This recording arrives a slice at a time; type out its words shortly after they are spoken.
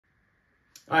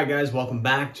All right, guys, welcome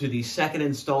back to the second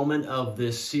installment of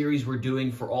this series we're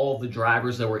doing for all of the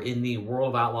drivers that were in the World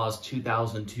of Outlaws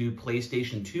 2002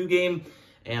 PlayStation 2 game.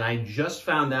 And I just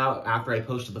found out after I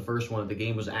posted the first one that the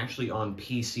game was actually on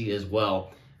PC as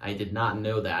well. I did not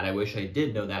know that. I wish I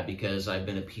did know that because I've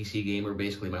been a PC gamer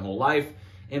basically my whole life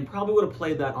and probably would have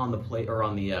played that on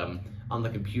the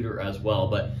computer as well.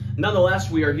 But nonetheless,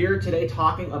 we are here today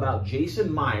talking about Jason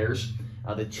Meyers,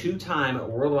 the two-time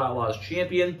World of Outlaws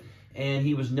champion. And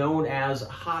he was known as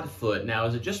Hotfoot. Now,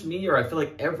 is it just me, or I feel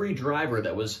like every driver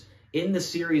that was in the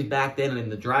series back then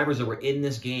and the drivers that were in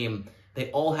this game,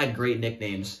 they all had great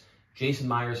nicknames. Jason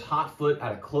Meyers, Hotfoot,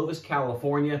 out of Clovis,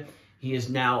 California. He is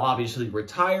now obviously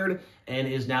retired and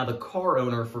is now the car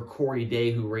owner for Corey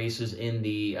Day, who races in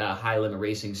the High Limit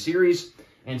Racing Series.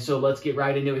 And so let's get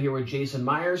right into it here with Jason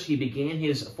Meyers. He began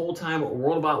his full-time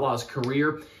World of Outlaws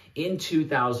career in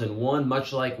 2001,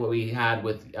 much like what we had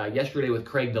with yesterday with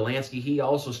Craig Delansky. He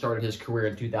also started his career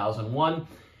in 2001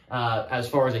 as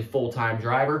far as a full-time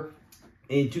driver.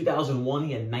 In 2001,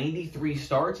 he had 93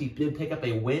 starts. He did pick up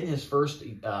a win his first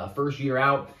year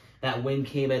out. That win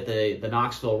came at the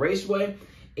Knoxville Raceway.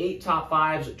 8 top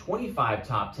 5s, 25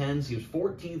 top 10s. He was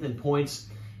 14th in points,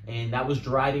 and that was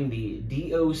driving the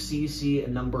DOCC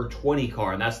number 20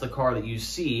 car, and that's the car that you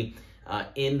see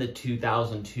in the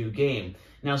 2002 game.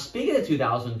 Now, speaking of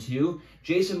 2002,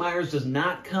 Jason Meyers does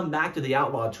not come back to the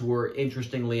Outlaw Tour,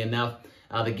 interestingly enough.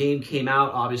 The game came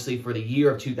out, obviously, for the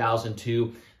year of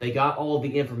 2002. They got all of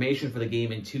the information for the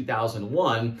game in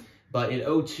 2001, but in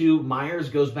 2002, Meyers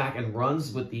goes back and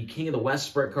runs with the King of the West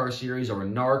Sprint Car Series, or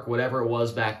NARC, whatever it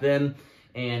was back then.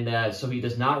 And so he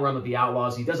does not run with the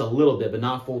Outlaws. He does a little bit, but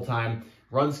not full-time.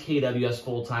 Runs KWS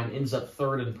full-time, ends up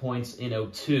third in points in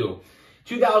 2002.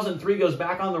 2003 goes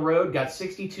back on the road, got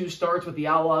 62 starts with the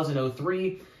Outlaws in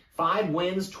 2003, 5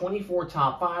 wins, 24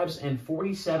 top 5s, and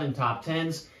 47 top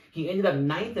 10s. He ended up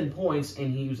 9th in points,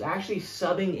 and he was actually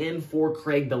subbing in for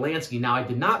Craig Delansky. Now, I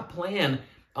did not plan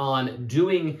on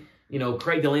doing,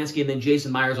 Craig Delansky and then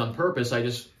Jason Meyers on purpose. I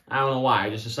don't know why.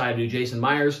 I just decided to do Jason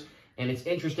Meyers, and it's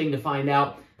interesting to find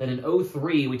out that in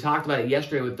 2003, we talked about it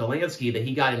yesterday with Delansky, that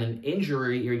he got an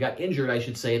injury, or he got injured, I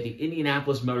should say, at the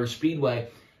Indianapolis Motor Speedway.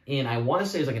 And I want to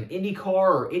say it was like an Indy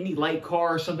car or Indy light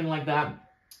car or something like that,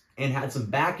 and had some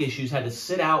back issues, had to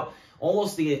sit out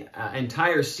almost the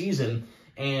entire season.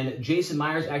 And Jason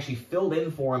Meyers actually filled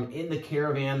in for him in the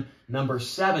Caravan number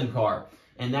 7 car.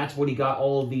 And that's what he got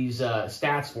all of these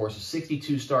stats for. So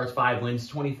 62 starts, 5 wins,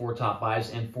 24 top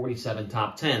 5s, and 47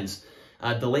 top 10s.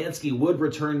 Delansky would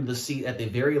return to the seat at the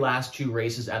very last 2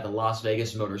 races at the Las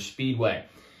Vegas Motor Speedway.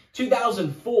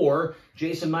 2004,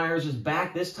 Jason Meyers is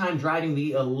back, this time driving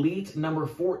the Elite number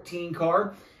 14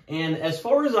 car. And as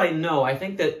far as I know, I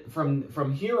think that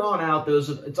from here on out,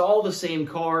 it's all the same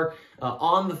car.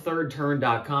 On the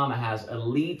thirdturn.com, it has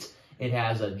Elite, it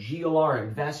has a GLR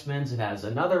Investments, it has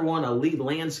another one, Elite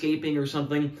Landscaping or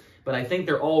something. But I think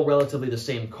they're all relatively the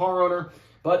same car owner.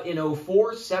 But in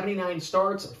 2004, 79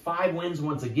 starts, 5 wins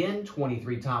once again,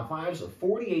 23 top 5s,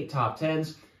 48 top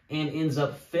 10s, and ends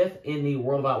up 5th in the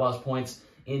World of Outlaws points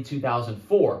in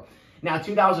 2004. Now,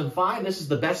 2005, this is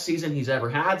the best season he's ever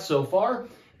had so far.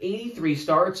 83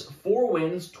 starts, 4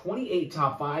 wins, 28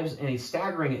 top 5s, and a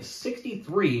staggering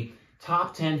 63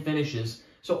 top 10 finishes.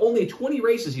 So only 20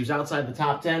 races he was outside the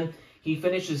top 10. He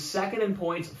finishes 2nd in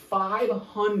points,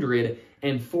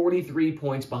 543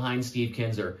 points behind Steve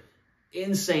Kinser.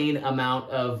 Insane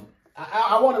amount of...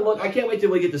 I want to look... I can't wait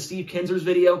till we get to Steve Kinser's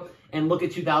video and look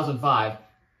at 2005.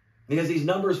 Because these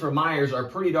numbers for Meyers are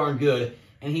pretty darn good,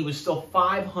 and he was still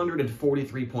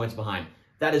 543 points behind.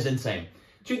 That is insane.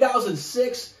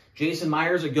 2006, Jason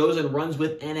Meyers goes and runs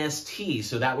with NST.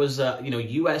 So that was,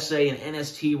 USA and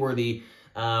NST were the,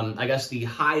 I guess, the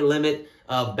high limit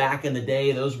of back in the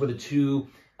day. Those were the 2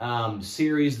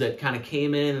 series that kind of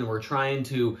came in and were trying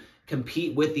to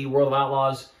compete with the World of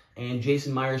Outlaws. And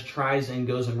Jason Meyers tries and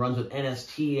goes and runs with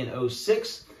NST in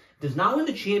 2006. Does not win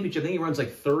the championship. I think he runs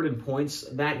like 3rd in points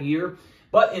that year.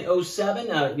 But in 2007,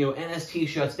 NST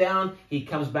shuts down. He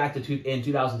comes back in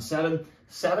 2007.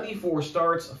 74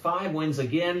 starts, 5 wins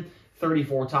again,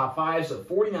 34 top 5s,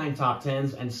 49 top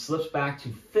 10s, and slips back to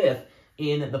 5th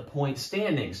in the point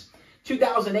standings.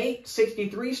 2008,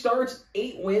 63 starts,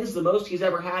 8 wins, the most he's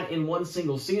ever had in one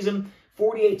single season,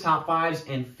 48 top 5s,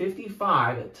 and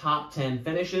 55 top 10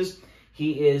 finishes.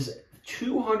 He is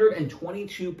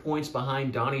 222 points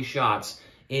behind Donny Schatz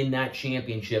in that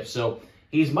championship. So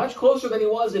he's much closer than he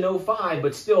was in 2005,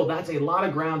 but still, that's a lot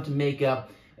of ground to make up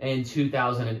in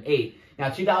 2008. Now,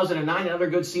 2009,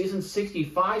 another good season,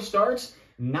 65 starts,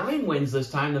 9 wins this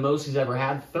time, the most he's ever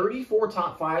had, 34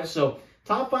 top 5s, so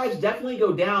Top 5s definitely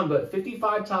go down, but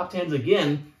 55 top 10s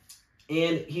again.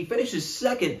 And he finishes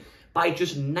second by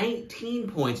just 19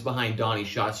 points behind Donny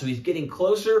Schatz. So he's getting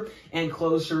closer and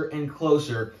closer and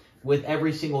closer with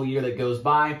every single year that goes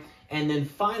by. And then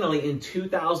finally, in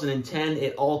 2010,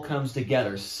 it all comes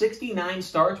together. 69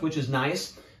 starts, which is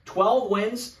nice. 12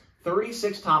 wins,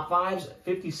 36 top 5s,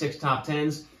 56 top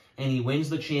 10s, and he wins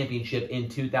the championship in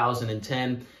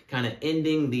 2010, kind of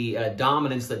ending the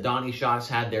dominance that Donny Schatz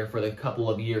had there for the couple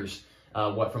of years.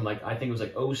 From like, I think it was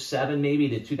like 07 maybe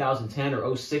to 2010,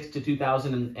 or 06 to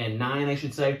 2009, I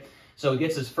should say. So he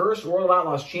gets his first World of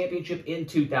Outlaws championship in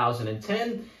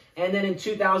 2010. And then in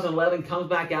 2011, comes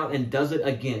back out and does it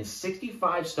again.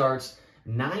 65 starts,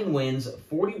 9 wins,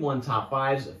 41 top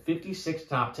 5s, 56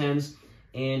 top 10s,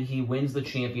 and he wins the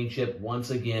championship once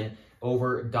again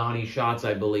over Donny Schatz,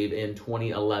 I believe, in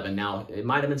 2011. Now, it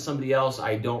might have been somebody else.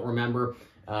 I don't remember,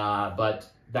 but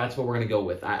that's what we're going to go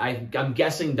with. I'm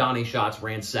guessing Donny Schatz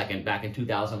ran second back in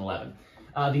 2011.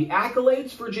 The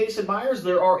accolades for Jason Meyers,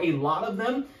 there are a lot of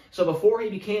them. So before he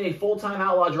became a full-time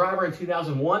Outlaw driver in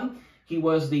 2001, he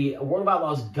was the World of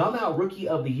Outlaws Gum Out Rookie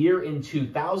of the Year in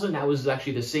 2000. That was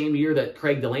actually the same year that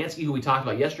Craig Delansky, who we talked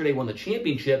about yesterday, won the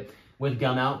championship with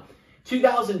Gum Out.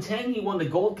 2010, he won the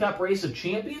Gold Cup Race of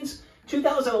Champions.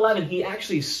 2011, he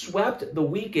actually swept the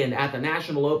weekend at the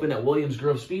National Open at Williams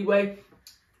Grove Speedway.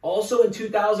 Also in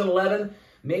 2011,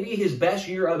 maybe his best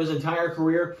year of his entire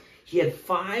career, he had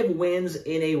 5 wins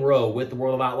in a row with the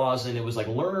World of Outlaws, and it was like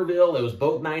Lernerville, it was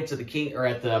both nights at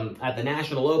the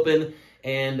National Open,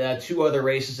 and 2 other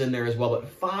races in there as well. But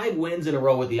 5 wins in a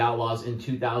row with the Outlaws in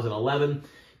 2011.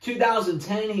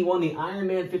 2010, he won the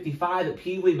Ironman 55 at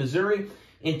Peevely, Missouri.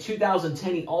 In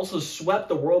 2010, he also swept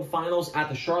the World Finals at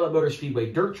the Charlotte Motor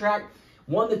Speedway Dirt Track.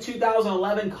 Won the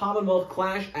 2011 Commonwealth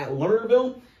Clash at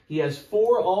Lernerville. He has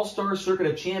 4 All-Star Circuit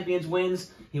of Champions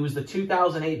wins. He was the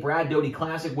 2008 Brad Doty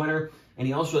Classic winner, and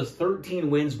he also has 13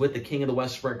 wins with the King of the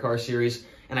West Sprint Car Series.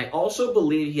 And I also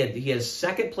believe he has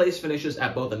second place finishes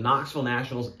at both the Knoxville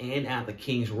Nationals and at the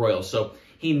Kings Royal. So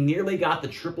he nearly got the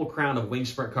triple crown of Wing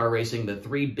Sprint Car Racing, the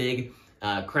 3 big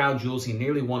crowd jewels. He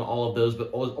nearly won all of those,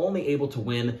 but was only able to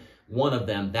win one of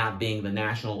them, that being the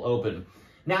National Open.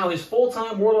 Now, his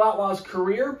full-time World of Outlaws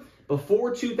career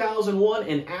before 2001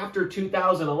 and after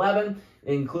 2011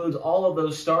 includes all of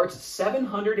those starts.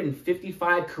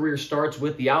 755 career starts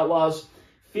with the Outlaws,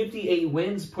 58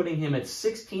 wins, putting him at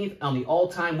 16th on the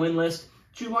all-time win list,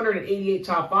 288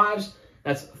 top 5s.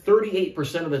 That's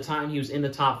 38% of the time he was in the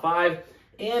top 5,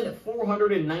 and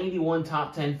 491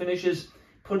 top 10 finishes,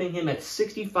 putting him at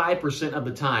 65% of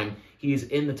the time he's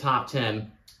in the top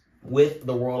 10 with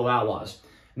the World of Outlaws.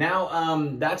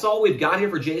 Now, that's all we've got here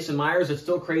for Jason Meyers. It's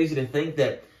still crazy to think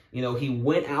that, you know, he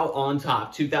went out on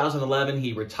top. 2011,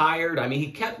 he retired. I mean,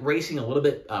 he kept racing a little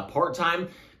bit part-time,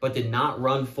 but did not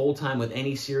run full-time with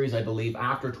any series, I believe,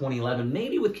 after 2011.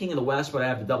 Maybe with King of the West, but I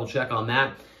have to double-check on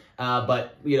that.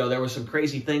 But, you know, there were some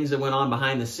crazy things that went on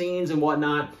behind the scenes and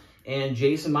whatnot. And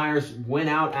Jason Meyers went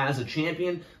out as a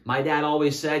champion. My dad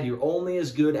always said, you're only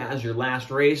as good as your last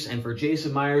race. And for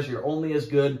Jason Meyers, you're only as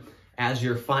good as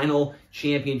your final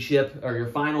championship or your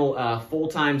final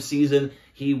full-time season.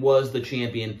 He was the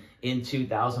champion in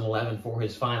 2011 for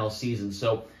his final season.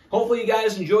 So hopefully you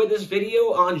guys enjoyed this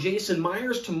video on Jason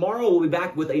Meyers. Tomorrow we'll be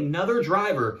back with another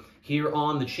driver here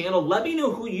on the channel. Let me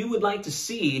know who you would like to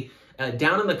see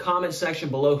down in the comment section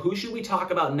below. Who should we talk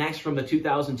about next from the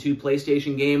 2002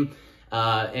 PlayStation game?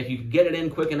 If you can get it in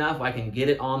quick enough, I can get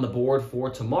it on the board for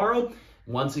tomorrow.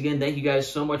 Once again, thank you guys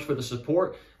so much for the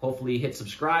support. Hopefully you hit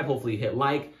subscribe, hopefully you hit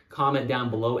like, comment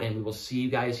down below, and we will see you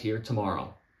guys here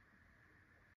tomorrow.